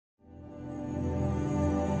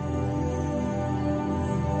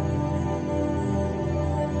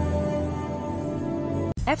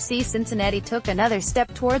FC Cincinnati took another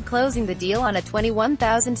step toward closing the deal on a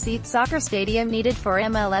 21,000-seat soccer stadium needed for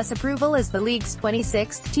MLS approval as the league's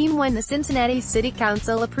 26th team when the Cincinnati City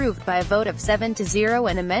Council approved by a vote of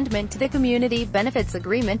 7-0 an amendment to the Community Benefits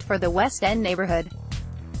Agreement for the West End neighborhood.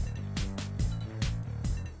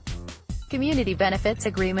 Community Benefits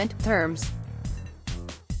Agreement terms.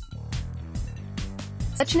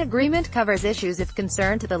 Such an agreement covers issues of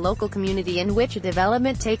concern to the local community in which a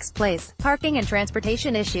development takes place, parking and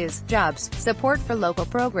transportation issues, jobs, support for local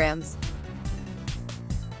programs.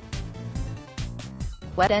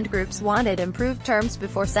 West End groups wanted improved terms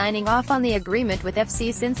before signing off on the agreement with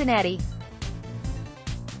FC Cincinnati.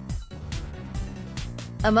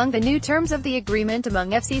 Among the new terms of the agreement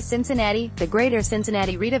among FC Cincinnati, the Greater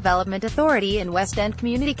Cincinnati Redevelopment Authority and West End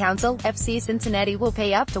Community Council, FC Cincinnati will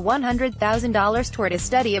pay up to $100,000 toward a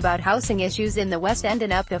study about housing issues in the West End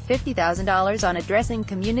and up to $50,000 on addressing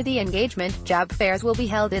community engagement. Job fairs will be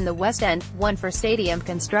held in the West End, one for stadium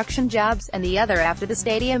construction jobs, and the other after the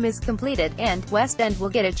stadium is completed, and West End will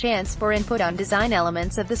get a chance for input on design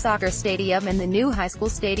elements of the soccer stadium and the new high school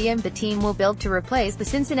stadium the team will build to replace the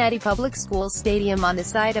Cincinnati Public Schools Stadium on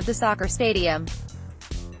the side of the soccer stadium.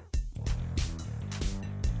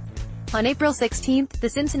 On April 16, the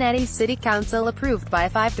Cincinnati City Council approved by a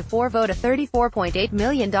 5-4 vote a $34.8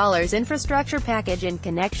 million infrastructure package in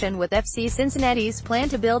connection with FC Cincinnati's plan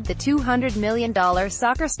to build the $200 million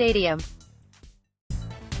soccer stadium.